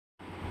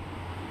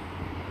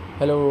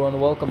Hello and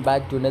welcome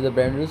back to another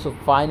brand review. So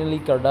finally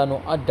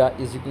Cardano Adda,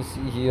 as you can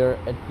see here,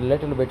 a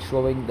little bit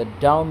showing the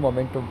down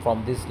momentum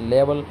from this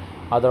level.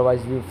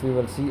 Otherwise we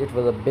will see it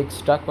was a big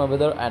stuck, my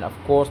brother, and of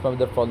course, my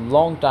brother, for a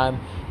long time,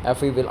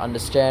 if we will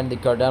understand the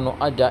Cardano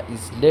Adda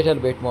is little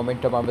bit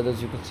momentum, my brother.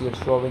 As you can see,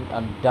 it's showing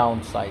on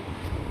downside.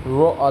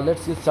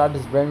 Let's just start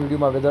this brand video,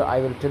 my brother. I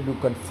will tell you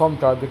confirm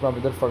target, my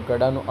brother, for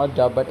Cardano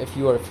Adda. But if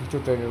you are a future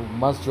trader, you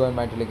must join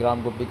my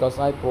Telegram group because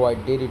I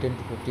provide daily 10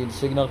 to 15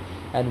 signal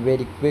and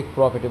very quick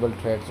profitable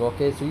trades.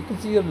 Okay, so you can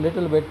see a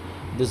little bit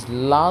this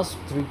last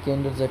three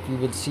candles that we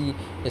will see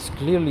is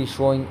clearly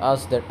showing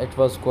us that it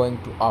was going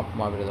to up,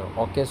 my brother.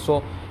 Okay,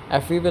 so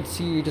if we will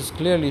see, it is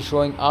clearly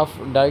showing up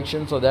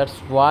direction. So that's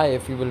why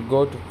if we will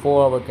go to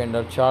 4-hour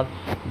candle chart,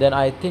 then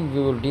I think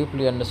we will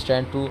deeply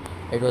understand too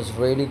it was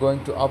really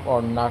going to up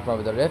or not, my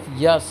brother. If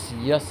yes,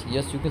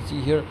 you can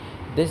see here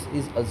this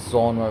is a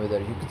zone, my brother.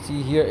 You can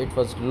see here it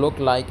was look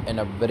like in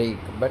a break,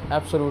 but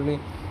absolutely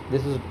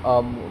this is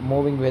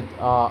moving with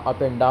up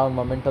and down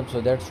momentum.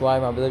 So that's why,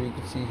 my brother, you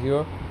can see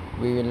here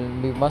we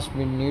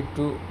need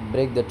to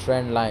break the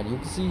trend line. You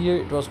can see here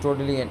it was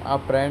totally an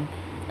uptrend,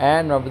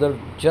 and my brother,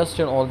 just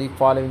and only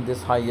following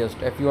this highest.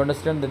 If you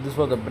understand that this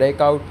was a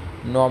breakout,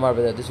 no, my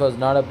brother, this was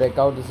not a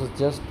breakout, this is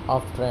just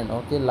uptrend.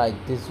 Okay, like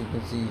this you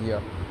can see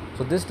here.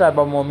 So this type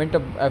of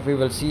momentum, if we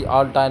will see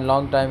all time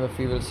long time, if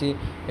we will see,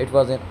 it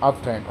was an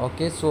uptrend.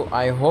 Okay, so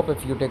I hope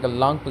if you take a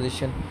long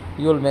position,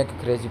 you will make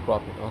a crazy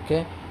profit.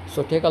 Okay,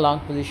 so take a long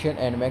position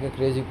and make a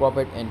crazy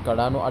profit in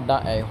Cardano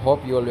Adda. I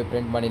hope you will be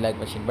print money like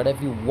machine. But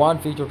if you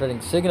want future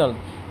trading signal,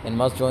 then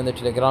must join the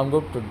Telegram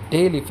group to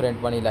daily print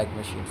money like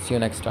machine. See you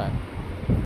next time.